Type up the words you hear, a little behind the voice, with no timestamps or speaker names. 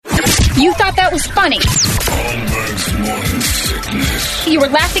You thought that was funny. Holmberg's morning sickness. You were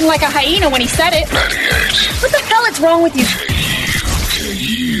laughing like a hyena when he said it. 98. What the hell is wrong with you?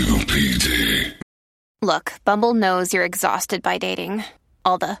 KUPD. Look, Bumble knows you're exhausted by dating.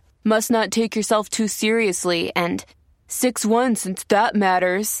 All the, must not take yourself too seriously, and 6'1" since that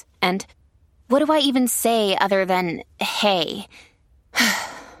matters, and what do I even say other than, hey?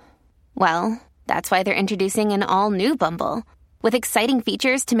 Well, that's why they're introducing an all-new Bumble, with exciting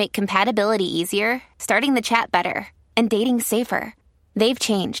features to make compatibility easier, starting the chat better, and dating safer. They've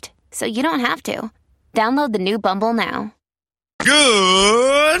changed, so you don't have to. Download the new Bumble now. Good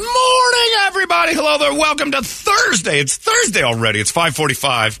morning, everybody. Hello there. Welcome to Thursday. It's Thursday already. It's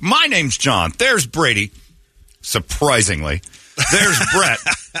 5:45. My name's John. There's Brady. Surprisingly. There's Brett.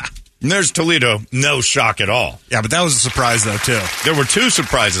 And there's Toledo. No shock at all. Yeah, but that was a surprise, though, too. There were two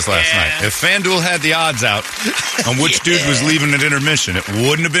surprises last night. If FanDuel had the odds out on which dude was leaving at intermission, it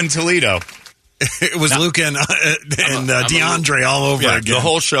wouldn't have been Toledo. It was Luca and DeAndre all over again. The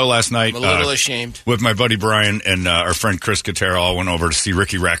whole show last night. I'm a little ashamed. With my buddy Brian and our friend Chris Katera, all went over to see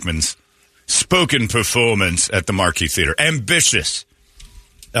Riki Rachtman's spoken performance at the Marquee Theater. Ambitious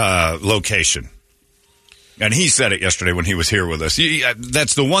location. And he said it yesterday when he was here with us.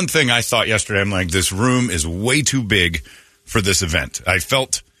 That's the one thing I thought yesterday. I'm like, this room is way too big for this event. I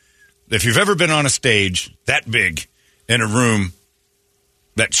felt, if you've ever been on a stage that big in a room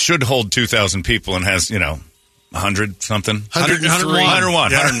that should hold 2,000 people and has, 100 something?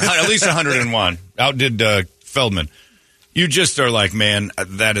 101. At least 101. Outdid Feldman. You just are like, man,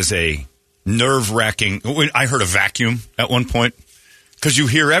 that is a nerve-wracking. I heard a vacuum at one point because you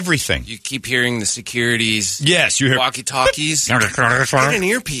hear everything. You keep hearing the securities. Yes, you hear walkie-talkies. Get an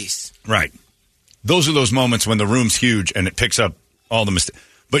earpiece. Right. Those are those moments when the room's huge and it picks up all the mistakes.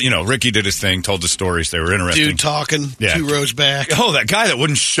 But, Ricky did his thing, told the stories. They were interesting. Dude talking 2 rows back. Oh, that guy that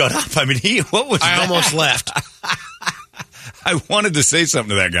wouldn't shut up. I mean, what was that? I almost left. I wanted to say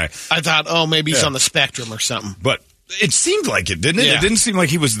something to that guy. I thought, maybe he's on the spectrum or something. But it seemed like it, didn't it? Yeah. It didn't seem like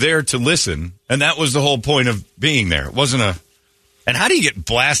he was there to listen. And that was the whole point of being there. It wasn't a... And how do you get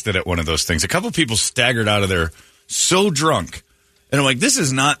blasted at one of those things? A couple people staggered out of there so drunk. And I'm like, this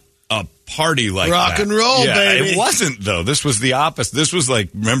is not a party like rock that. And roll, baby. It wasn't, though. This was the opposite. This was like,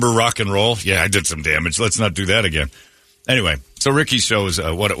 remember rock and roll? Yeah, I did some damage. Let's not do that again. Anyway, so Ricky's show is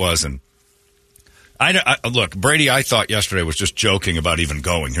what it was. And look, Brady, I thought yesterday was just joking about even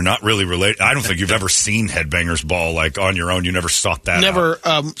going. You're not really related. I don't think you've ever seen Headbangers Ball like on your own. You never sought that Never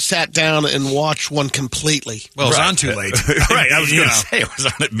out. Sat down and watched one completely. Well, it was on too late. Right, I was going to say it was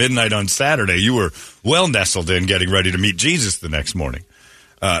on at midnight on Saturday. You were well nestled in getting ready to meet Jesus the next morning.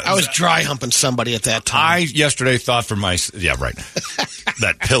 I was dry humping somebody at that time. I yesterday thought for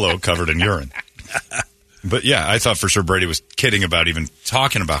that pillow covered in urine. But yeah, I thought for sure Brady was kidding about even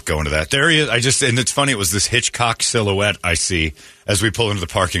talking about going to that. There he is. And it's funny, it was this Hitchcock silhouette I see as we pull into the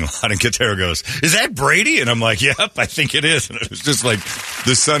parking lot, and Katera goes, "Is that Brady?" And I'm like, "Yep, I think it is." And it was just like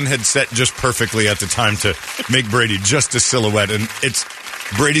the sun had set just perfectly at the time to make Brady just a silhouette. And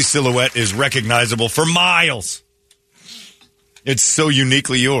Brady's silhouette is recognizable for miles. It's so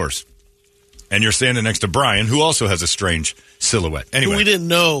uniquely yours. And you're standing next to Brian, who also has a strange silhouette. Anyway. Who we didn't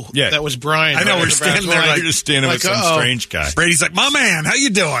know that was Brian. I know, we're standing there like you're just standing with some strange guy. Brady's like, "My man, how you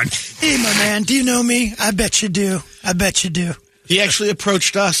doing?" "Hey, my man, do you know me?" "I bet you do. I bet you do." He actually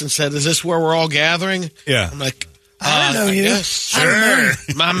approached us and said, "Is this where we're all gathering?" Yeah. I'm like, "I don't know you." Sure. I don't know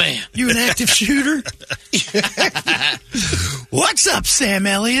you. My man. "You an active shooter?" "What's up, Sam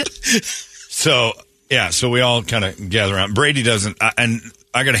Elliott?" So we all kind of gather around. Brady doesn't, and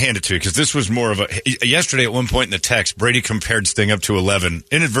I got to hand it to you, because this was more of yesterday at one point in the text, Brady compared Sting up to 11,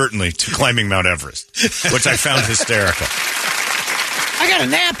 inadvertently, to climbing Mount Everest, which I found hysterical. "I got a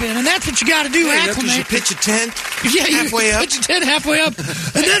nap in, and that's what you got to do, acclimate." You pitch a tent halfway up. Pitch a tent halfway up.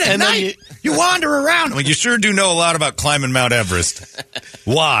 And then at night, you wander around. Well, you sure do know a lot about climbing Mount Everest.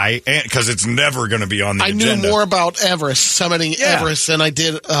 Why? Because it's never going to be on the agenda. I knew more about Everest, summiting Everest, than I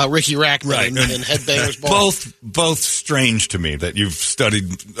did Riki Rachtman and Headbangers Ball. Both strange to me that you've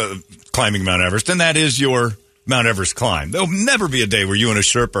studied climbing Mount Everest, and that is your Mount Everest climb. There'll never be a day where you and a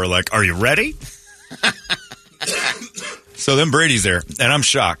Sherpa are like, "Are you ready?" So then Brady's there, and I'm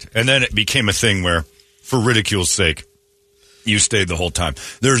shocked. And then it became a thing where, for ridicule's sake, you stayed the whole time.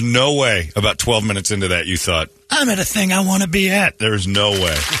 There's no way about 12 minutes into that you thought, "I'm at a thing I want to be at." There's no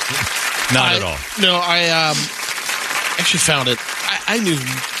way. Not at all. No, I actually found it. I knew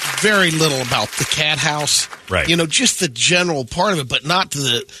very little about the cat house. Right. Just the general part of it, but not to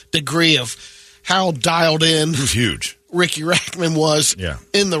the degree of how dialed in it was huge. Riki Rachtman was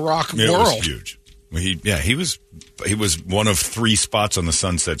in the rock world. It was huge. He was one of 3 spots on the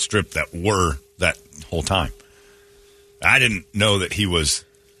Sunset Strip that were that whole time. I didn't know that he was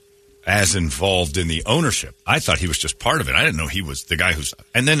as involved in the ownership. I thought he was just part of it. I didn't know he was the guy who's.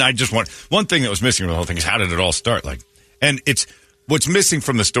 And then I just one thing that was missing from the whole thing is how did it all start? And it's what's missing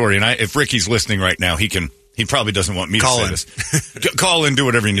from the story. And if Ricky's listening right now, he probably doesn't want me to say this. Call in, do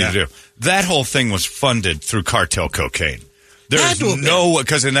whatever you need to do. That whole thing was funded through cartel cocaine. There's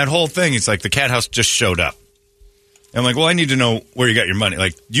because in that whole thing, it's like the cat house just showed up. I'm like, well, I need to know where you got your money.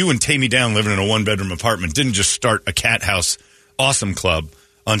 Like, you and Tammy Down living in a 1-bedroom apartment didn't just start a cat house awesome club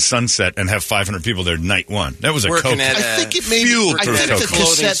on Sunset and have 500 people there night one. That was a coke. I think the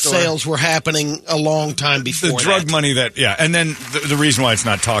cassette sales were happening a long time before. The drug money and then the reason why it's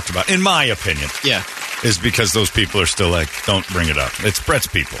not talked about, in my opinion, is because those people are still like, don't bring it up. It's Brett's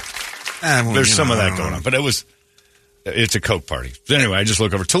people. There's some of that going on, but it's a coke party. So anyway, I just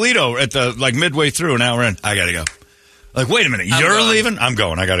look over Toledo at the midway through, an hour in. I gotta go. Like, wait a minute, you're leaving? I'm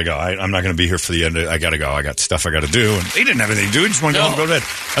going. I got to go. I'm not going to be here for the end. I got to go. I got stuff I got to do. And he didn't have anything to do. He just wanted to go home and go to bed.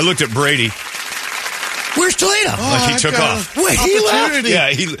 I looked at Brady. Where's Toledo? He took off. Wait, he left?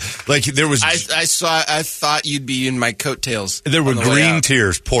 Yeah, there was. I thought you'd be in my coattails. There were green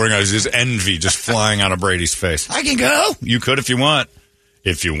tears pouring out. His envy just flying out of Brady's face. I can go. You could if you want.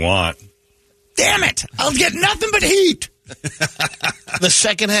 If you want. Damn it. I'll get nothing but heat. The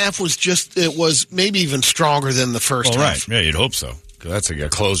second half was maybe even stronger than the first half. Right. Yeah, you'd hope so. That's a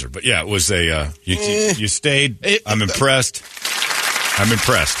closer. But yeah, it was you stayed. I'm impressed. I'm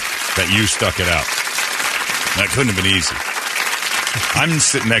impressed that you stuck it out. That couldn't have been easy. I'm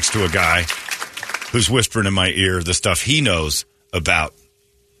sitting next to a guy who's whispering in my ear the stuff he knows about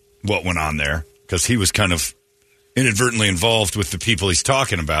what went on there, because he was kind of inadvertently involved with the people he's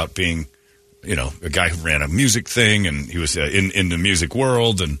talking about, being a guy who ran a music thing, and he was in the music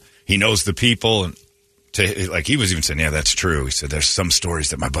world, and he knows the people. And he was even saying, yeah, that's true. He said, there's some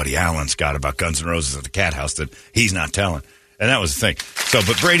stories that my buddy Alan's got about Guns N' Roses at the cat house that he's not telling. And that was the thing. So,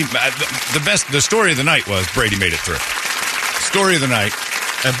 but Brady, the story of the night was Brady made it through. Story of the night.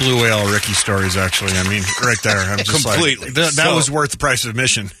 That Blue Whale Ricky stories, actually. I mean, right there. I'm just completely. That was worth the price of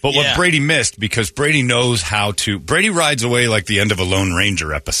admission. But what Brady missed, because Brady knows how to. Brady rides away like the end of a Lone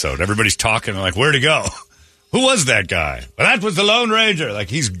Ranger episode. Everybody's talking, like, where'd he go? Who was that guy? Well, that was the Lone Ranger. Like,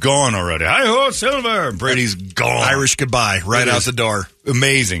 he's gone already. Hi-ho, Silver. Brady's gone. Irish goodbye, right out the door.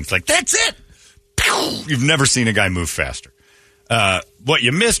 Amazing. It's like, that's it. You've never seen a guy move faster. What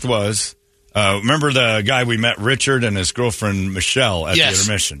you missed was. Remember the guy we met, Richard, and his girlfriend, Michelle, at the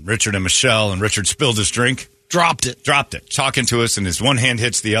intermission? Richard and Michelle, and Richard spilled his drink. Dropped it. Talking to us, and his one hand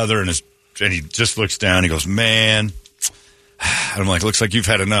hits the other, and he just looks down. He goes, man. I'm like, looks like you've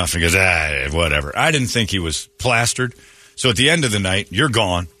had enough. He goes, whatever. I didn't think he was plastered. So at the end of the night, you're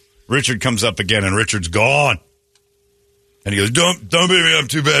gone. Richard comes up again, and Richard's gone. And he goes, don't beat me up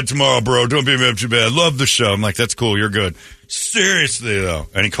too bad tomorrow, bro. Don't beat me up too bad. Love the show. I'm like, that's cool. You're good. Seriously, though.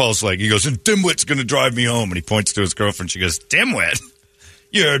 And he goes, and Dimwit's going to drive me home. And he points to his girlfriend. She goes, Dimwit?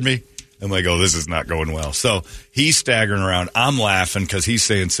 You heard me. I'm like, oh, this is not going well. So he's staggering around. I'm laughing because he's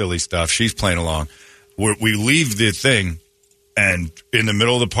saying silly stuff. She's playing along. We leave the thing, and in the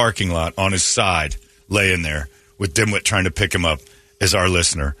middle of the parking lot, on his side, laying there, with Dimwit trying to pick him up, is our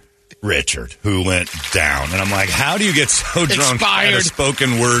listener, Richard, who went down. And I'm like, how do you get so drunk at a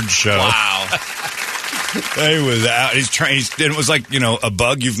spoken word show? Wow. He was out. It was like, a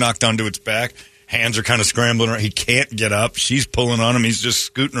bug you've knocked onto its back. Hands are kind of scrambling around. He can't get up. She's pulling on him. He's just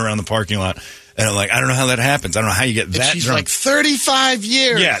scooting around the parking lot. And I'm like, I don't know how that happens. I don't know how you get that she's drunk. Like 35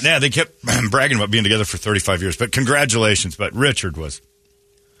 years. Yeah, they kept bragging about being together for 35 years. But congratulations. But Richard was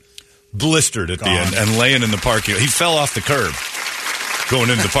blistered at the end and laying in the parking lot. He fell off the curb going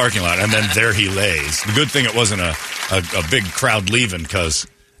into the parking lot, and then there he lays. The good thing it wasn't a big crowd leaving, because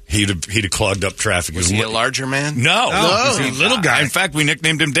he'd have clogged up traffic. Was he a larger man? No, he's a little guy. In fact, we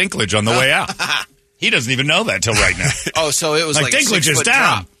nicknamed him Dinklage on the way out. He doesn't even know that till right now. So it was like Dinklage a is 6-foot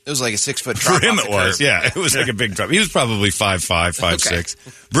down. drop. It was like a 6-foot drop. For him it was, yeah. It was like a big drop. He was probably 5'5",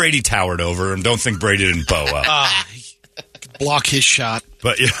 5'6". Brady towered over him. Don't think Brady didn't bow up. Block his shot.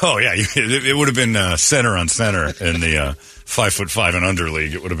 But, it would have been center on center in the 5'5" and under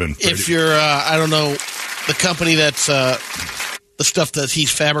league. It would have been pretty. If you're, I don't know, the company that's the stuff that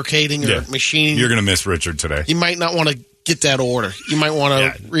he's fabricating or machining. You're going to miss Richard today. You might not want to get that order. You might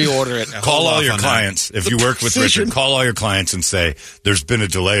want to reorder it. Call all your clients. If you work with Richard, call all your clients and say, there's been a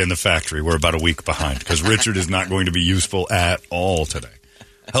delay in the factory. We're about a week behind, because Richard is not going to be useful at all today.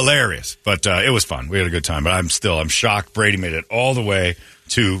 Hilarious. But it was fun. We had a good time. But I'm shocked. Brady made it all the way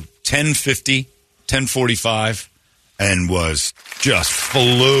to 10:50, 10:45, and was just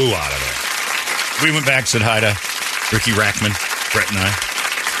flew out of there. We went back, said hi to Riki Rachtman, Brett and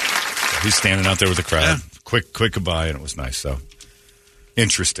I. He's standing out there with the crowd. Yeah. Quick goodbye, and it was nice. So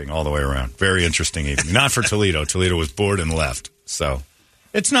interesting all the way around. Very interesting evening. Not for Toledo. Toledo was bored and left. So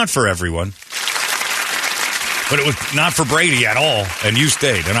it's not for everyone. But it was not for Brady at all, and you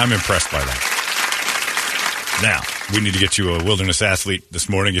stayed, and I'm impressed by that. Now, we need to get you a wilderness athlete this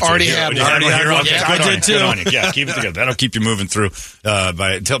morning. Already had one. I did, too. Yeah, keep it together. That'll keep you moving through.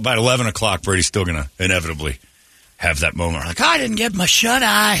 Until about 11 o'clock, Brady's still going to inevitably have that moment. Like, I didn't get my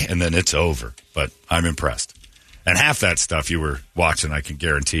shut-eye. And then it's over. But I'm impressed. And half that stuff you were watching, I can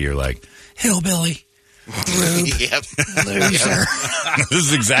guarantee you're like, hillbilly. Yep. Loser. This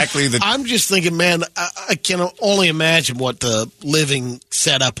is exactly the... I'm just thinking, man, I can only imagine what the living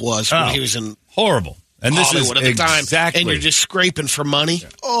setup was when he was in horrible. And this Hollywood is at the time, exactly... and you're just scraping for money. Yeah.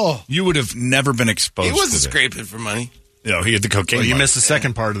 Oh. You would have never been exposed to He wasn't this. Scraping for money. You know, he had the cocaine. Well, you money. missed the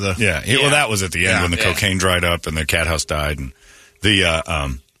second part of the... Yeah. Well, that was at the end when the cocaine dried up and the cat house died. And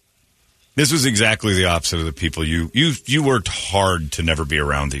the this was exactly the opposite of the people. You worked hard to never be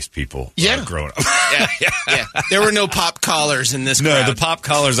around these people growing up. Yeah. There were no pop collars in this crowd. No, the pop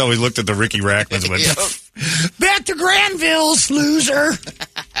collars always looked at the Riki Rachtmans and went, Back to Granville's, loser.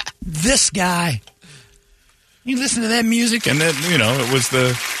 This guy. You listen to that music? And then, it was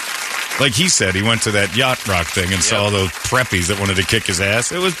like he said, he went to that yacht rock thing and saw those preppies that wanted to kick his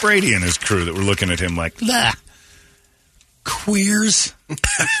ass. It was Brady and his crew that were looking at him like, queers.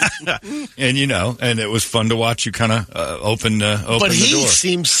 And and it was fun to watch you kind of open the door. But he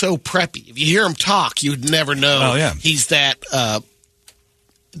seems so preppy. If you hear him talk, you'd never know he's that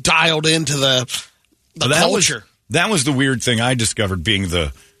dialed into the culture. That was the weird thing I discovered being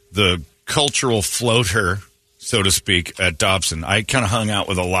the cultural floater, so to speak, at Dobson. I kind of hung out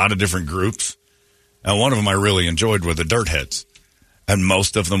with a lot of different groups, and one of them I really enjoyed were the Dirtheads. And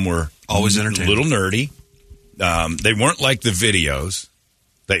most of them were always entertaining, a little nerdy. They weren't like the videos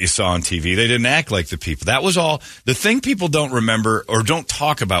that you saw on TV. They didn't act like the people. That was all. The thing people don't remember or don't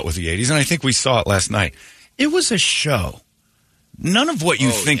talk about with the 80s, and I think we saw it last night, it was a show. None of what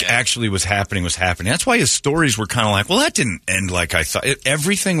you think actually was happening was happening. That's why his stories were kind of like, well, that didn't end like I thought.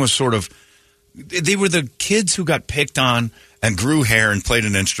 Everything was sort of, they were the kids who got picked on and grew hair and played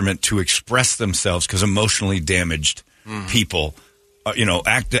an instrument to express themselves because emotionally damaged people,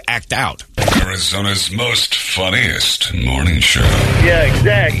 act out. Arizona's most funniest morning show. Yeah,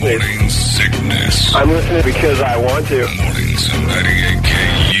 exactly. Morning Sickness. I'm listening because I want to. Mornings of 98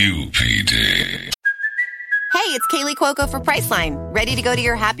 KUPD. Hey, it's Kaylee Cuoco for Priceline. Ready to go to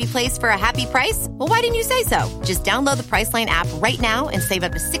your happy place for a happy price? Well, why didn't you say so? Just download the Priceline app right now and save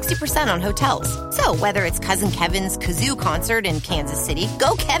up to 60% on hotels. So whether it's Cousin Kevin's Kazoo Concert in Kansas City,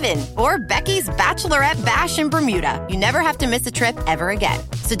 go Kevin, or Becky's Bachelorette Bash in Bermuda, you never have to miss a trip ever again.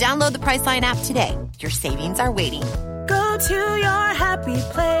 So download the Priceline app today. Your savings are waiting. Go to your happy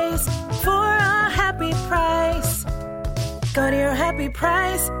place for a happy price. Go to your happy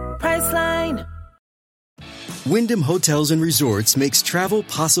price, Priceline. Wyndham Hotels and Resorts makes travel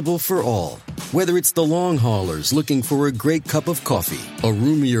possible for all. Whether it's the long haulers looking for a great cup of coffee, a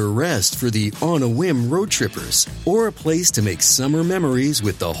roomier rest for the on-a-whim road trippers, or a place to make summer memories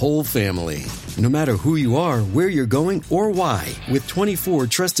with the whole family. No matter who you are, where you're going, or why, with 24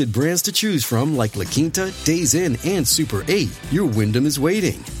 trusted brands to choose from like La Quinta, Days Inn, and Super 8, your Wyndham is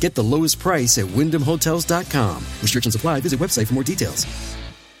waiting. Get the lowest price at WyndhamHotels.com. Restrictions apply. Visit website for more details.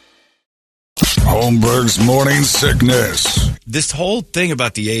 Holmberg's Morning Sickness. This whole thing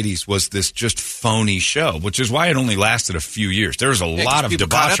about the 80s was this just phony show, which is why it only lasted a few years. There was a lot of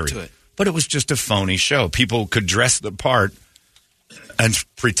debauchery, but it was just a phony show. People could dress the part and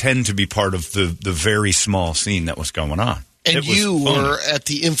pretend to be part of the very small scene that was going on. And you were at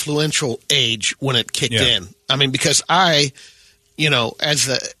the influential age when it kicked in. I mean, because as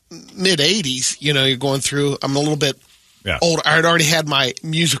the mid-80s, you're going through, I'm a little bit older. I had already had my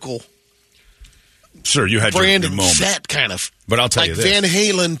musical... Sure, you had brand your and moment. set kind of. But I'll tell you this. Van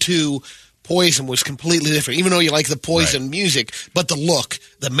Halen to Poison was completely different, even though you like the Poison music, but the look,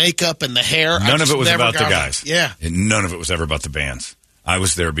 the makeup, and the hair. None of it was about the guys. Yeah. And none of it was ever about the bands. I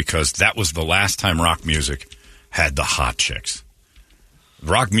was there because that was the last time rock music had the hot chicks.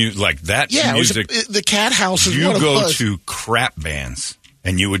 Rock music, like that music. The Cat House is you what it go was. to crap bands,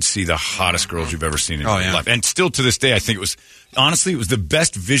 and you would see the hottest girls you've ever seen in your life. And still to this day, I think it was the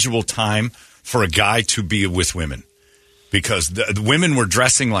best visual time for a guy to be with women, because the women were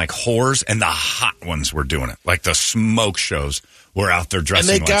dressing like whores and the hot ones were doing it. Like the smoke shows were out there dressing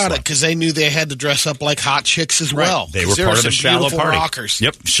like And they got it because they knew they had to dress up like hot chicks as well. They were part of the shallow party. Rockers.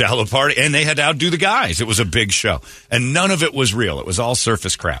 Yep, shallow party. And they had to outdo the guys. It was a big show. And none of it was real. It was all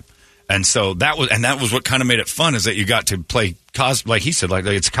surface crap. And so that was what kind of made it fun, is that you got to play like he said, like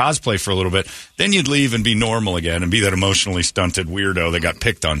it's cosplay for a little bit. Then you'd leave and be normal again and be that emotionally stunted weirdo that got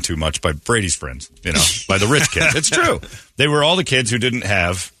picked on too much by Brady's friends, by the rich kids. It's true. They were all the kids who didn't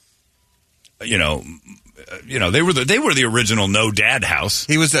have, they were the original no dad house.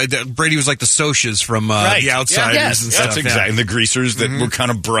 He was Brady was like the Socias from The Outsiders and stuff. That's exactly. And the greasers that were kind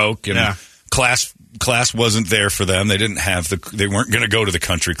of broke and class wasn't there for them. They didn't have they weren't going to go to the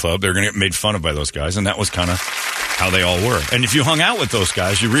country club. They were going to get made fun of by those guys, and that was kind of how they all were. And if you hung out with those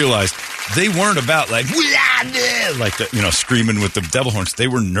guys, you realized they weren't about screaming with the devil horns. They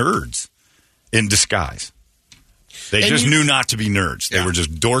were nerds in disguise. They just knew not to be nerds. They were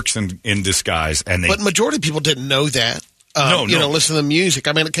just dorks in disguise. But majority of people didn't know that. Listen to the music.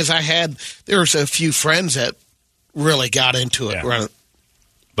 I mean, because there was a few friends that really got into it. Right?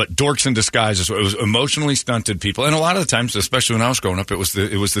 But dorks in disguise, it was emotionally stunted people. And a lot of the times, especially when I was growing up, it was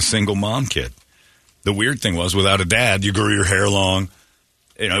the single mom kid. The weird thing was, without a dad, you grew your hair long.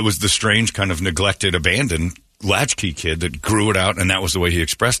 It was the strange kind of neglected, abandoned latchkey kid that grew it out, and that was the way he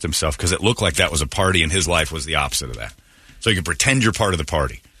expressed himself, because it looked like that was a party, and his life was the opposite of that. So you could pretend you're part of the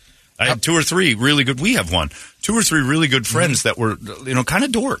party. I had 2 or 3 really good. We have 2 or 3 really good friends that were, kind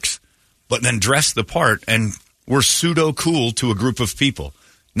of dorks, but then dressed the part and were pseudo cool to a group of people.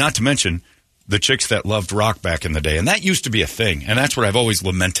 Not to mention the chicks that loved rock back in the day, and that used to be a thing. And that's what I've always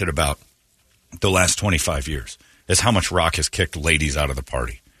lamented about the last 25 years, is how much rock has kicked ladies out of the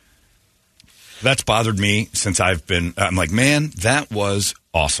party. That's bothered me since I'm like, man, that was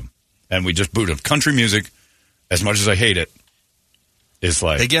awesome. And we just booted country music. As much as I hate it, is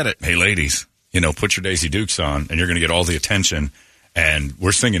like, they get it. Hey, ladies, put your Daisy Dukes on, and you're going to get all the attention, and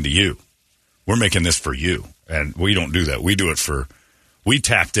we're singing to you. We're making this for you. And we don't do that. We do it we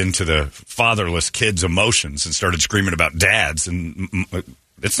tapped into the fatherless kids' emotions and started screaming about dads, and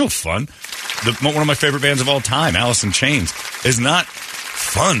it's no fun. One of my favorite bands of all time, Alice in Chains, is not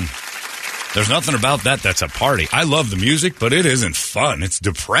fun. There's nothing about that that's a party. I love the music, but it isn't fun. It's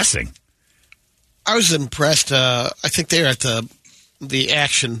depressing. I was impressed. I think they're at the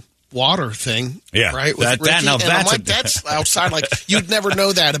Action Water thing. Yeah, right. With Riki. That's outside. Like, you'd never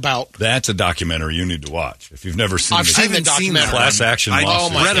know that about. That's a documentary you need to watch if you've never seen. I've seen the documentary. Class Action. I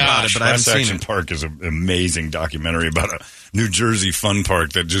read about it, but I haven't seen it. Class Action Park is an amazing documentary about a New Jersey fun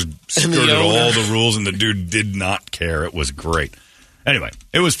park that just skirted all the rules, and the dude did not care. It was great. Anyway,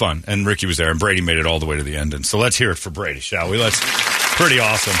 it was fun, and Riki was there, and Brady made it all the way to the end. And so let's hear it for Brady, shall we? Pretty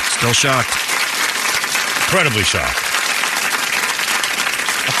awesome. Still shocked. Incredibly shocked.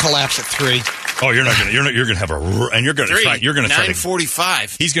 I'll collapse at 3. Oh, you're gonna have and you're gonna try. You're gonna try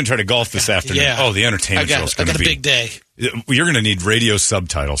 9:45. He's gonna try to golf this afternoon. Yeah. Oh, the entertainment show's gonna be a big day. You're gonna need radio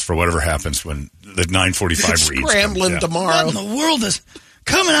subtitles for whatever happens when the 9:45 reads. Scrambling tomorrow. What in the world is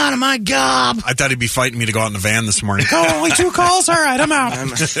coming out of my gob? I thought he'd be fighting me to go out in the van this morning. Oh, only 2 calls? All right, I'm out.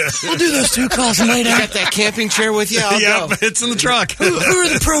 We'll do those 2 calls and lay down. You got that camping chair with you? I'll go. It's in the truck. Who are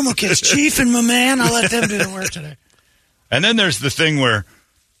the promo kids? Chief and my man? I'll let them do the work today. And then there's the thing where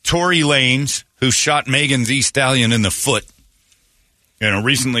Tory Lanez, who shot Megan Thee Stallion in the foot,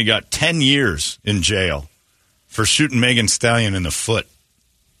 recently got 10 years in jail for shooting Megan Stallion in the foot.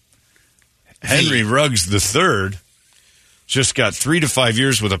 Henry Ruggs III just got 3 to 5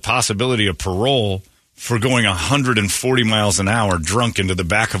 years with a possibility of parole for going 140 miles an hour drunk into the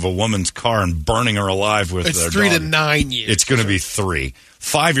back of a woman's car and burning her alive with It's 3 to 9 years. It's going to be 3.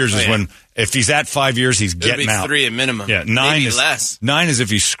 5 years is when, if he's at 5 years, he's getting out. 3 at minimum. Yeah, 9 maybe is less. 9 is if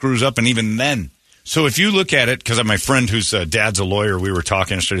he screws up, and even then. So if you look at it, because my friend whose dad's a lawyer, we were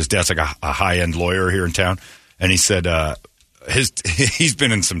talking yesterday. His dad's like a high-end lawyer here in town, and he said he's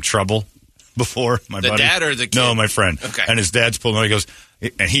been in some trouble before. My buddy. Dad or the kid? No, my friend. Okay. And his dad's pulling. He goes,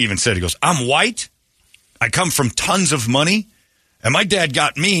 and he even said, I'm white. I come from tons of money, and my dad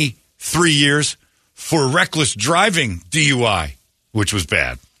got me 3 years for reckless driving DUI, which was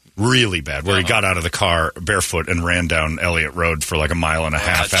bad. Really bad, where he got out of the car barefoot and ran down Elliott Road for like a mile and a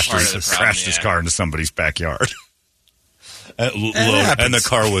half after he crashed his car into somebody's backyard. And the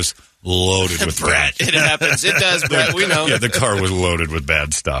car was loaded with Brett. It happens. It does, Brett. We know. Yeah, the car was loaded with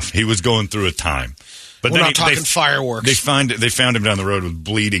bad stuff. He was going through a time. But we're not talking fireworks. They found him down the road with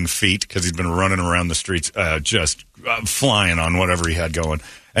bleeding feet because he'd been running around the streets just flying on whatever he had going.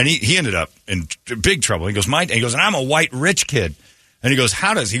 And he ended up in big trouble. He goes, and I'm a white rich kid. And he goes,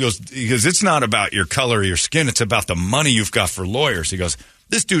 he goes, it's not about your color or your skin. It's about the money you've got for lawyers. He goes,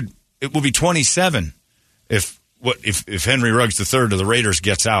 this dude, it will be 27 if Henry Ruggs III of the Raiders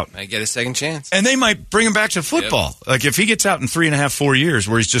gets out. Might get a second chance. And they might bring him back to football. Yep. Like if he gets out in 3.5, 4 years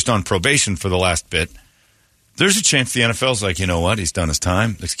where he's just on probation for the last bit, There's a chance the NFL's like, you know what? He's done his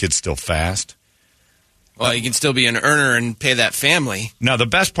time. This kid's still fast. Well, you can still be an earner and pay that family. Now, the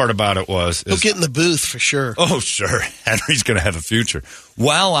best part about it was... He'll get in the booth for sure. Oh, sure. Henry's going to have a future.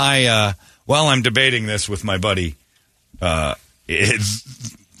 While I'm debating this with my buddy,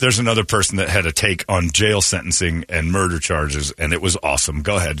 there's another person that had a take on jail sentencing and murder charges, and it was awesome.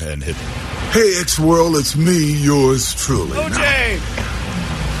 Go ahead and hit it. Hey, X-World, it's me, yours truly. OJ! Now,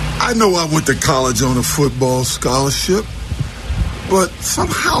 I know I went to college on a football scholarship, but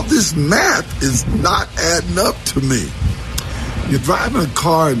somehow this math is not adding up to me. You're driving a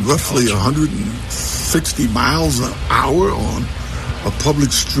car at roughly 160 miles an hour on a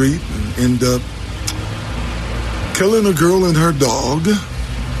public street and end up killing a girl and her dog,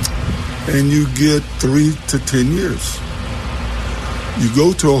 and you get 3 to 10 years. You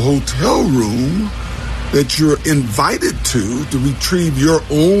go to a hotel room that you're invited to retrieve your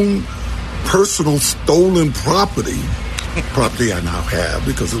own personal stolen property I now have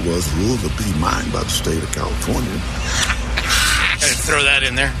because it was ruled to be mine by the state of California. Gotta throw that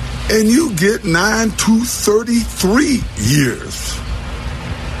in there. And you get 9 to 33 years.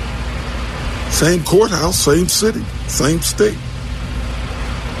 Same courthouse, same city, same state.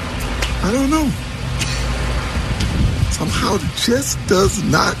 I don't know. Somehow it just does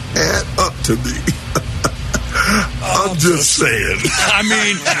not add up to me. I'm just saying. I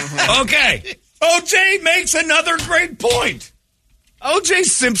mean, okay. OJ makes another great point. OJ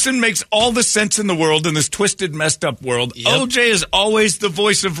Simpson makes all the sense in the world in this twisted, messed up world. Yep. OJ is always the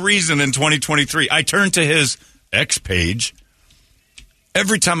voice of reason in 2023. I turn to his X page.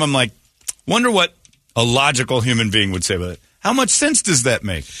 Every time I'm like, wonder what a logical human being would say about it. How much sense does that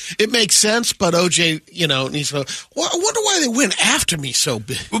make? It makes sense, but OJ, needs to. Well, I wonder why they went after me so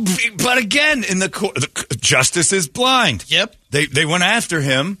big. But again, in the court, justice is blind. Yep. They went after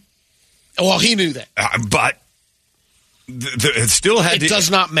him. Well, he knew that. But it still had it does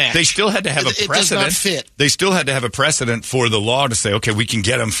not match. They still had to have a precedent. It does not fit. They still had to have a precedent for the law to say, okay, we can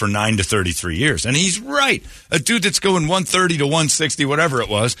get him for 9 to 33 years. And he's right. A dude that's going 130 to 160, whatever it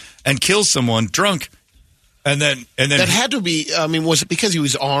was, and kills someone drunk. And then that had to be. I mean, was it because he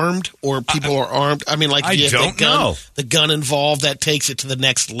was armed or people are armed? I mean, like I don't know. The gun involved that takes it to the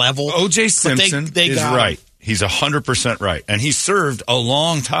next level. O.J. Simpson is right. He's 100% right, and he served a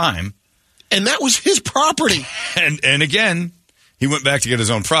long time, and that was his property. And again, he went back to get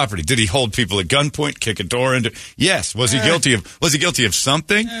his own property. Did he hold people at gunpoint, kick a door into? Yes. Was he guilty of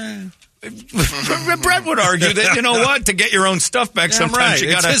something? Brett would argue that you know what, to get your own stuff back, sometimes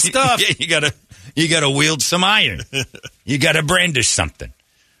you got his stuff. You got to wield some iron. You got to brandish something.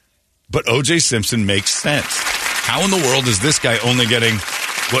 But O.J. Simpson makes sense. How in the world is this guy only getting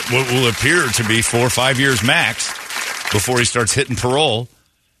what will appear to be 4 or 5 years max before he starts hitting parole?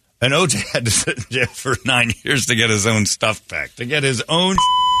 And O.J. had to sit in jail for 9 years to get his own stuff back, to get his own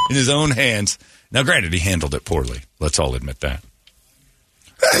in his own hands. Now, granted, he handled it poorly. Let's all admit that.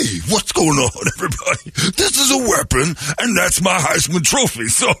 Hey, what's going on, everybody? This is a weapon, and that's my Heisman Trophy.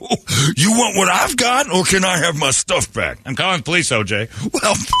 So, you want what I've got, or can I have my stuff back? I'm calling the police, OJ.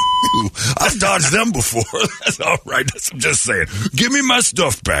 Well, you. I've dodged them before. That's all right. I'm just saying. Give me my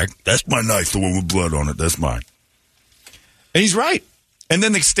stuff back. That's my knife, the one with blood on it. That's mine. And he's right. And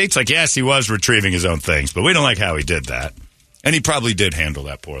then the state's like, yes, he was retrieving his own things, but we don't like how he did that. And he probably did handle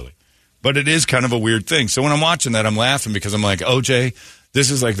that poorly. But it is kind of a weird thing. So when I'm watching that, I'm laughing because I'm like, OJ, this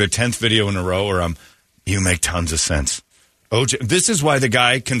is like the 10th video in a row where you make tons of sense. OJ, this is why the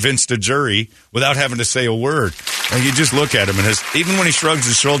guy convinced a jury without having to say a word. Like, you just look at him, and even when he shrugs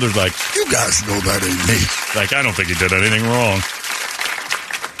his shoulders, like, you guys know that ain't me. Like, I don't think he did anything wrong.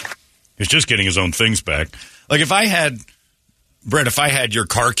 He's just getting his own things back. Like, if I had your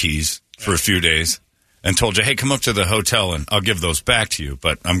car keys for a few days and told you, hey, come up to the hotel and I'll give those back to you,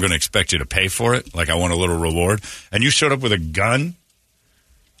 but I'm going to expect you to pay for it, like I want a little reward, and you showed up with a gun,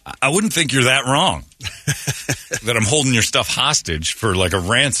 I wouldn't think you're that wrong. That I'm holding your stuff hostage for like a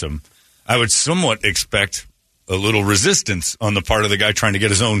ransom. I would somewhat expect a little resistance on the part of the guy trying to get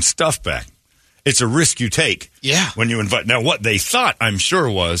his own stuff back. It's a risk you take. Yeah. When you invite. Now, what they thought, I'm sure,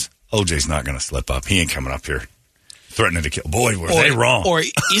 was OJ's not going to slip up. He ain't coming up here threatening to kill. Boy, were they wrong. Or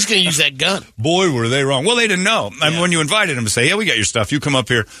he's going to use that gun. Boy, were they wrong. Well, they didn't know. I mean, when you invited him to say, yeah, we got your stuff. You come up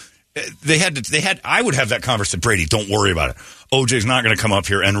here. I would have that conversation. Brady, don't worry about it. OJ's not going to come up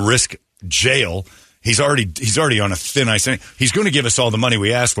here and risk jail. He's already on a thin ice. He's going to give us all the money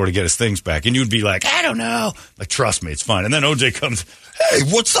we asked for to get his things back. And you'd be like, I don't know. Like, trust me, it's fine. And then OJ comes, hey,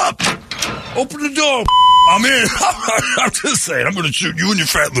 what's up? Open the door. I'm in. I'm just saying, I'm going to shoot you and your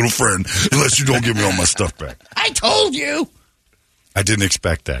fat little friend unless you don't give me all my stuff back. I told you. I didn't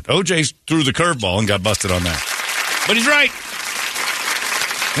expect that. OJ threw the curveball and got busted on that. But he's right.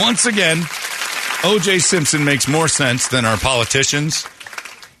 Once again, O.J. Simpson makes more sense than our politicians.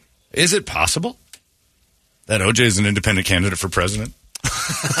 Is it possible that O.J. is an independent candidate for president?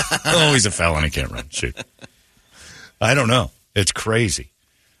 Oh, he's a felon. He can't run. Shoot. I don't know. It's crazy.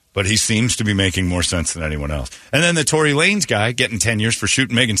 But he seems to be making more sense than anyone else. And then the Tory Lanez guy getting 10 years for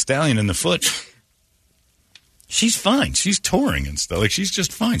shooting Megan Stallion in the foot. She's fine. She's touring and stuff. Like, she's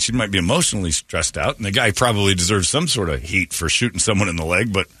just fine. She might be emotionally stressed out, and the guy probably deserves some sort of heat for shooting someone in the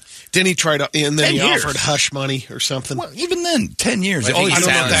leg, but... Didn't he try to... And then he offered hush money or something? Well, even then, 10 years. I don't know if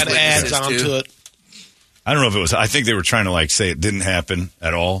that adds on to it. I don't know if it was... I think they were trying to, like, say it didn't happen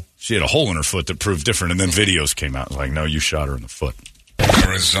at all. She had a hole in her foot that proved different, and then videos came out. It was like, no, you shot her in the foot.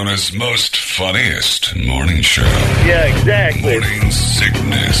 Arizona's most funniest morning show. Yeah, exactly. Morning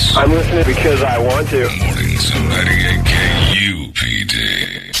Sickness. I'm listening because I want to. Mornings of 98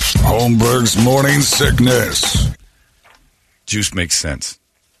 KUPD. Holmberg's Morning Sickness. Juice makes sense.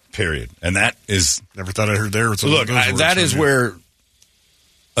 Period. And that is... Never thought I heard there. Look, that is where,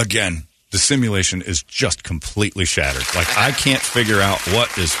 again, the simulation is just completely shattered. Like, I can't figure out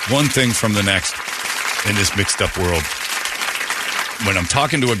what is one thing from the next in this mixed up world. When I'm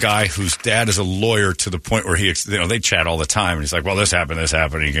talking to a guy whose dad is a lawyer to the point where they chat all the time, and he's like, well, this happened, and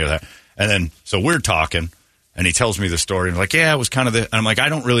you hear that. And then, so we're talking, and he tells me the story, and I'm like, yeah, it was kind of and I'm like, I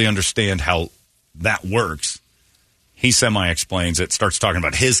don't really understand how that works. He semi-explains it, starts talking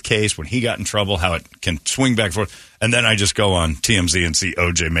about his case, when he got in trouble, how it can swing back and forth, and then I just go on TMZ and see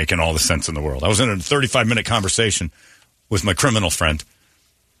OJ making all the sense in the world. I was in a 35-minute conversation with my criminal friend,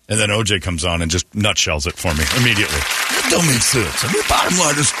 and then OJ comes on and just nutshells it for me immediately. It don't make sense. I mean, bottom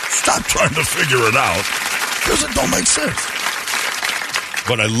line is stop trying to figure it out because it don't make sense.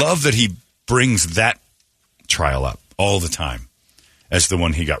 But I love that he brings that trial up all the time as the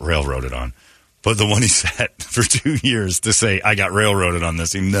one he got railroaded on. But the one he sat for 2 years to say, I got railroaded on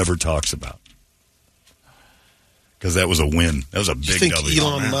this, he never talks about. Because that was a win. That was a big think W.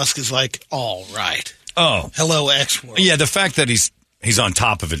 Elon Musk is like, all right. Oh. Hello, X-World. Yeah, the fact that he's on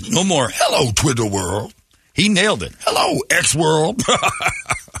top of it. No more, hello, Twitter world. He nailed it. Hello, X world.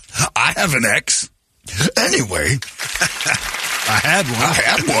 I have an X. Anyway, I had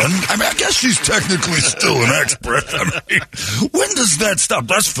one. I mean, I guess she's technically still an X, Brett. I mean, when does that stop?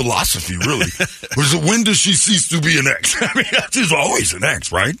 That's philosophy, really. When does she cease to be an X? I mean, she's always an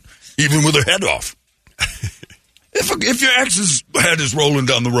X, right? Even with her head off. If your ex's head is rolling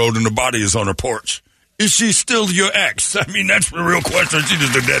down the road and the body is on her porch, is she still your ex? I mean, that's the real question. She's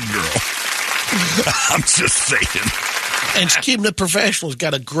just a dead girl. I'm just saying. And she's keeping it professional. He's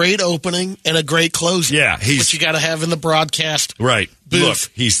got a great opening and a great closing. Yeah, what you got to have in the broadcast. Right. Booth.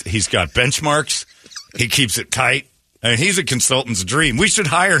 Look, he's got benchmarks. He keeps it tight. I mean, he's a consultant's dream. We should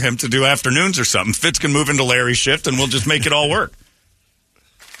hire him to do afternoons or something. Fitz can move into Larry's shift, and we'll just make it all work.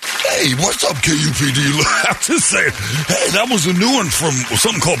 Hey, what's up, KUPD? I have to say, hey, that was a new one from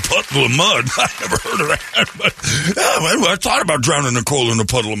something called Puddle of Mud. I never heard of that. But, I thought about drowning Nicole in a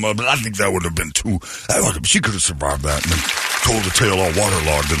puddle of mud, but I think that would have been too... She could have survived that and then told the tale all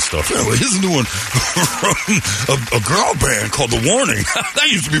waterlogged and stuff. Anyway, here's a new one from a girl band called The Warning. That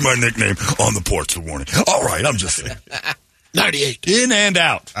used to be my nickname on the porch, The Warning. All right, I'm just saying. 98. In and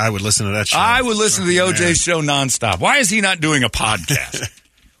out. I would listen to that show. I would listen to the OJ show nonstop. Why is he not doing a podcast?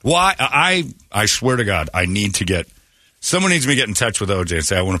 Why? I swear to God, I need to get... Someone needs me to get in touch with OJ and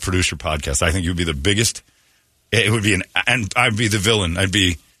say, I want to produce your podcast. I think you'd be the biggest... It would be and I'd be the villain. I'd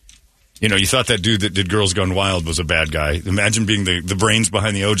be... You know, you thought that dude that did Girls Gone Wild was a bad guy. Imagine being the brains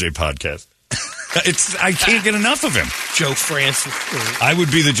behind the OJ podcast. I can't get enough of him. Joe Francis. I would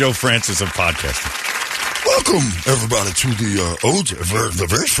be the Joe Francis of podcasting. Welcome, everybody, to the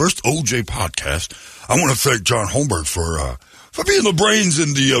very first OJ podcast. I want to thank John Holmberg for being the brains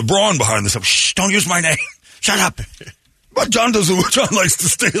and the brawn behind this. Shh, don't use my name. Shut up. But John likes to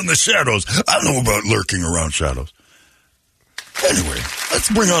stay in the shadows. I don't know about lurking around shadows. Anyway, let's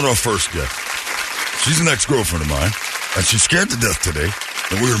bring out our first guest. She's an ex-girlfriend of mine, and she's scared to death today,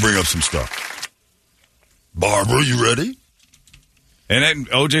 and we're going to bring up some stuff. Barbara, you ready? And then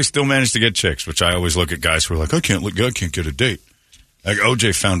OJ still managed to get chicks, which I always look at guys who are like, I can't get a date. Like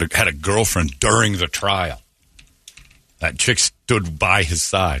OJ had a girlfriend during the trial. That chick stood by his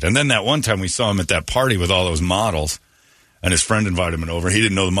side. And then that one time we saw him at that party with all those models, and his friend invited him over. He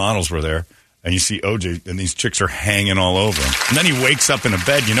didn't know the models were there. And you see OJ, and these chicks are hanging all over him. And then he wakes up in a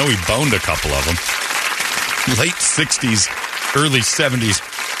bed. You know he boned a couple of them. Late 60s, early 70s.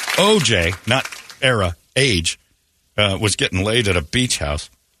 OJ, not age, was getting laid at a beach house.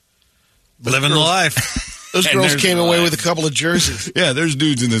 Living the life. Those girls came away with a couple of jerseys. Yeah, there's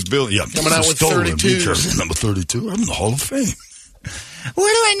dudes in this building. Yeah, coming out with 32. Number 32. I'm in the Hall of Fame.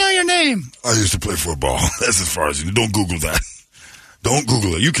 Where do I know your name? I used to play football. That's as far as you know. Don't Google that. Don't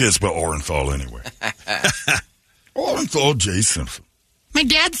Google it. You can't spell Orenthal anyway. Orenthal J. Simpson. My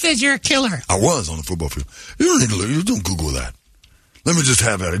dad says you're a killer. I was on the football field. You don't need to look. Don't Google that. Let me just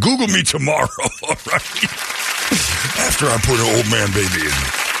have at it. Google me tomorrow, all right? After I put an old man baby in me.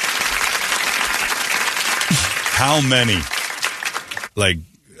 How many,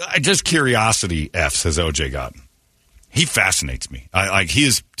 just curiosity Fs has OJ gotten? He fascinates me.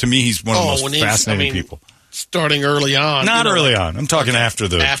 To me, he's one of the most fascinating people. Starting early on. Not early on. I'm talking after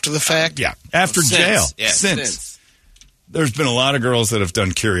the fact? Yeah, after jail. Yeah, since. There's been a lot of girls that have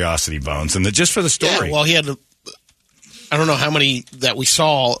done curiosity bones, and just for the story. Yeah, well, he had I don't know how many that we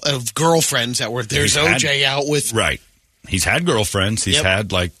saw of girlfriends that were, there's OJ out with. Right. He's had girlfriends. He's had,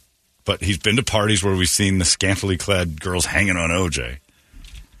 but he's been to parties where we've seen the scantily clad girls hanging on OJ.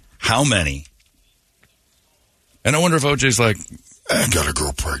 How many? And I wonder if OJ's like, I got a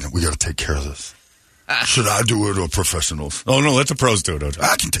girl pregnant. We got to take care of this. Should I do it or professionals? Oh, no, let the pros do it, OJ.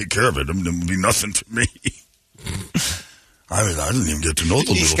 I can take care of it. It would be nothing to me. I mean, I didn't even get to know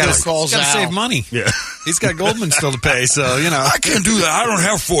the He's little got to save money. Yeah. He's got Goldman still to pay, so, I can't do that. I don't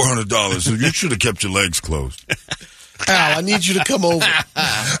have $400. So you should have kept your legs closed. Al, I need you to come over.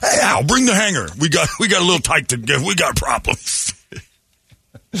 Hey, Al, bring the hanger. We got a little tight to get. We got problems.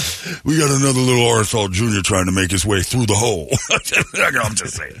 We got another little Orenthal Jr. trying to make his way through the hole. I'm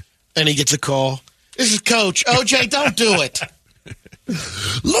just saying. And he gets a call. This is Coach. OJ, don't do it.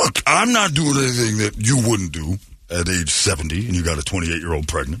 Look, I'm not doing anything that you wouldn't do at age 70 and you got a 28-year-old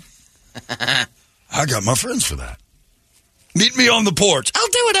pregnant. I got my friends for that. Meet me on the porch. I'll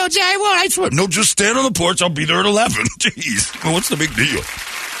do it, OJ. I won't. I swear. No, just stand on the porch. I'll be there at 11. Jeez. Well, what's the big deal?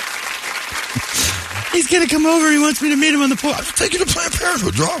 He's going to come over. He wants me to meet him on the porch. I'll take you to Planned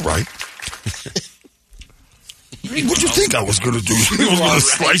Parenthood. You're all right. What'd you think I was going to do? I was going to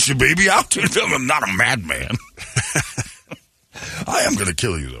slice your baby out? I'm not a madman. I am going to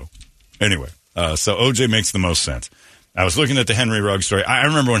kill you, though. Anyway, so OJ makes the most sense. I was looking at the Henry Ruggs story. I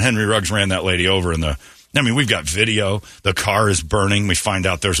remember when Henry Ruggs ran that lady over we've got video. The car is burning. We find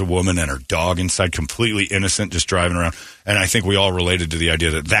out there's a woman and her dog inside, completely innocent, just driving around. And I think we all related to the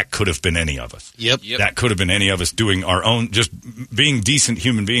idea that could have been any of us. Yep. That could have been any of us doing our own, just being decent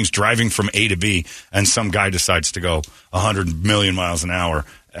human beings, driving from A to B, and some guy decides to go 100 million miles an hour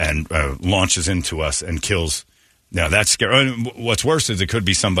and launches into us and kills. Now, that's scary. What's worse is it could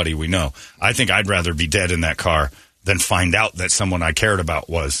be somebody we know. I think I'd rather be dead in that car than find out that someone I cared about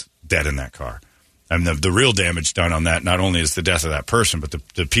was dead in that car. I mean, the real damage done on that not only is the death of that person, but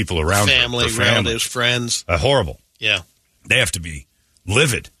the people around family, relatives, friends. Horrible. Yeah. They have to be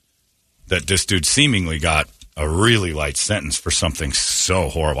livid that this dude seemingly got a really light sentence for something so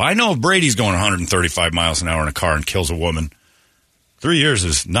horrible. I know if Brady's going 135 miles an hour in a car and kills a woman, 3 years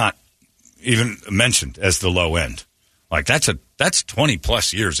is not even mentioned as the low end. Like, that's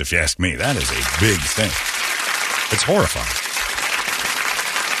 20-plus years, if you ask me. That is a big thing. It's horrifying.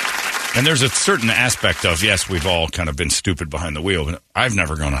 And there's a certain aspect of, yes, we've all kind of been stupid behind the wheel, but I've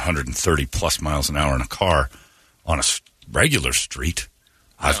never gone 130-plus miles an hour in a car on a regular street.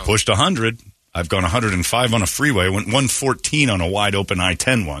 I've pushed 100. I've gone 105 on a freeway. Went 114 on a wide-open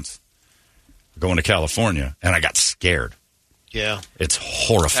I-10 once, going to California, and I got scared. Yeah. It's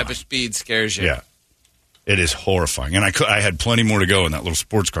horrifying. What type of speed scares you? Yeah. It is horrifying. And I had plenty more to go in that little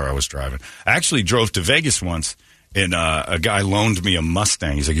sports car I was driving. I actually drove to Vegas once, and a guy loaned me a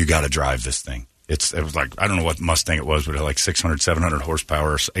Mustang. He's like, you got to drive this thing. It was like, I don't know what Mustang it was, but it had like 600, 700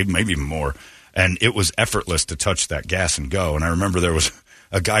 horsepower, maybe even more. And it was effortless to touch that gas and go. And I remember there was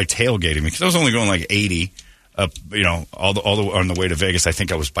a guy tailgating me because I was only going like 80 up, all the on the way to Vegas. I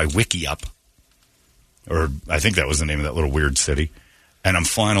think I was by Wiki Up, or I think that was the name of that little weird city. And I'm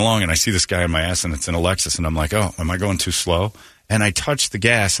flying along, and I see this guy in my ass, and it's an Lexus, and I'm like, oh, am I going too slow? And I touched the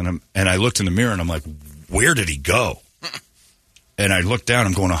gas, and I looked in the mirror, and I'm like, where did he go? And I looked down,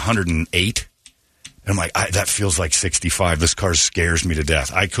 I'm going 108. And I'm like, that feels like 65. This car scares me to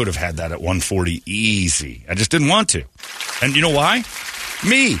death. I could have had that at 140 easy. I just didn't want to. And you know why?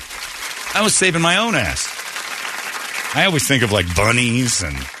 Me. I was saving my own ass. I always think of like bunnies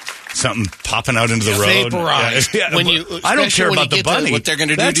and something popping out into the road. Vaporized. Yeah, I don't care about the bunny. What they're going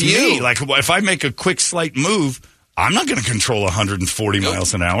to do to you. Me. Like, if I make a quick, slight move, I'm not going to control 140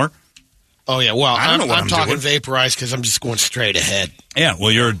 miles an hour. Oh, yeah. Well, I don't know what I'm talking doing. vaporized because I'm just going straight ahead. Yeah,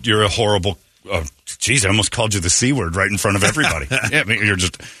 well, you're a horrible... Geez, I almost called you the C word right in front of everybody. Yeah, I mean,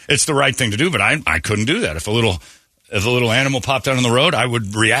 it's the right thing to do, but I couldn't do that. If a little animal popped out on the road, I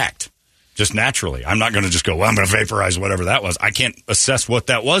would react. just naturally. I'm not going to just go, well, I'm going to vaporize whatever that was. I can't assess what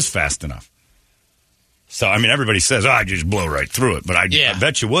that was fast enough. So, I mean, everybody says, I just blow right through it. But I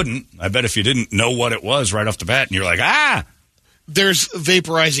bet you wouldn't. I bet if you didn't know what it was right off the bat and you're like, There's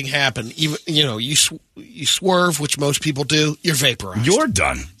vaporizing happen. Even, you swerve, which most people do, you're vaporized. You're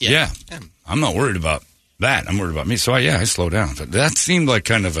done. Yeah. I'm not worried about that. I'm worried about me. So, I slow down. But that seemed like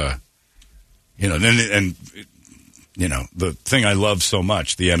kind of a, the thing I love so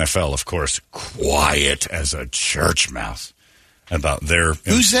much, the NFL, of course, quiet as a church mouse. About their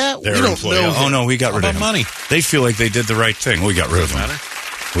who's that? Their we don't employee. know. Oh no, we got rid of him. Money. They feel like they did the right thing. We got rid of him.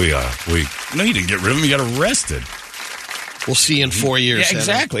 No, you didn't get rid of him. You got arrested. We'll see you in 4 years. Yeah,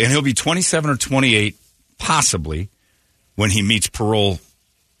 exactly. And he'll be 27 or 28, possibly, when he meets parole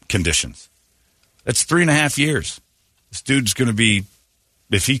conditions. That's 3.5 years. This dude's going to be,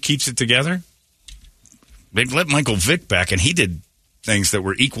 if he keeps it together, they'd let Michael Vick back, and he did things that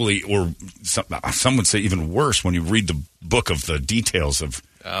were equally, or some would say even worse, when you read the book of the details of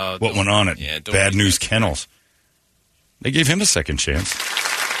what went on at Bad News Kennels. They gave him a second chance.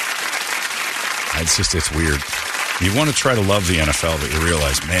 It's weird. You want to try to love the NFL, but you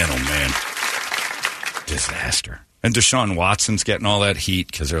realize, man, oh man, disaster. And Deshaun Watson's getting all that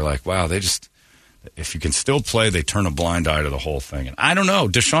heat because they're like, wow, if you can still play, they turn a blind eye to the whole thing. And I don't know,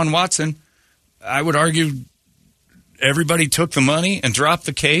 Deshaun Watson, I would argue, everybody took the money and dropped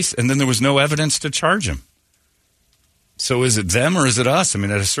the case, and then there was no evidence to charge him. So is it them or is it us? I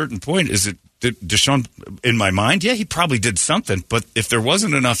mean, at a certain point, did Deshaun, in my mind, he probably did something. But if there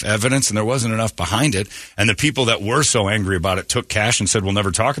wasn't enough evidence and there wasn't enough behind it, and the people that were so angry about it took cash and said, we'll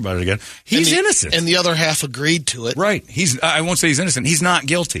never talk about it again, he's innocent. And the other half agreed to it. Right. I won't say he's innocent. He's not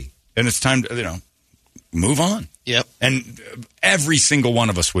guilty. And it's time to, move on. Yep. And every single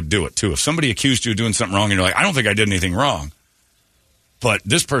one of us would do it, too. If somebody accused you of doing something wrong and you're like, I don't think I did anything wrong, but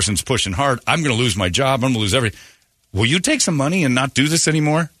this person's pushing hard, I'm going to lose my job, I'm going to lose everything. Will you take some money and not do this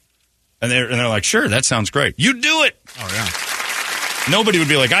anymore? And they're like, sure, that sounds great. You do it. Oh, yeah. Nobody would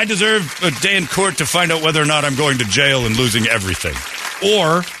be like, I deserve a day in court to find out whether or not I'm going to jail and losing everything.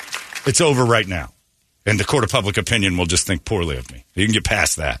 Or it's over right now. And the court of public opinion will just think poorly of me. You can get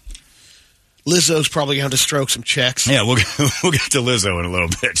past that. Lizzo's probably going to stroke some checks. Yeah, we'll get to Lizzo in a little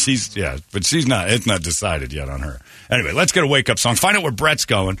bit. But she's not. It's not decided yet on her. Anyway, let's get a wake-up song. Find out where Brett's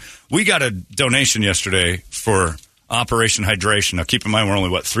going. We got a donation yesterday for Operation Hydration. Now, keep in mind, we're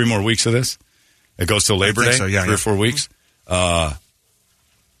only, 3 more weeks of this? It goes till Labor Day? So, yeah, 3 or 4 weeks?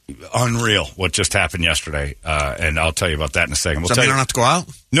 Unreal what just happened yesterday. And I'll tell you about that in a second. So you don't have to go out?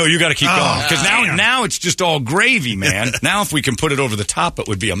 No, you got to keep going. Because now it's just all gravy, man. Now if we can put it over the top, it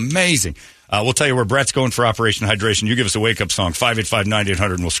would be amazing. We'll tell you where Brett's going for Operation Hydration. You give us a wake-up song,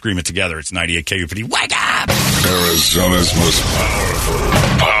 585-9800, and we'll scream it together. It's 98 KUPD. Wake up! Arizona's most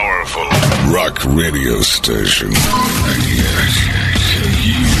powerful rock radio station. 98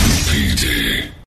 KUPD.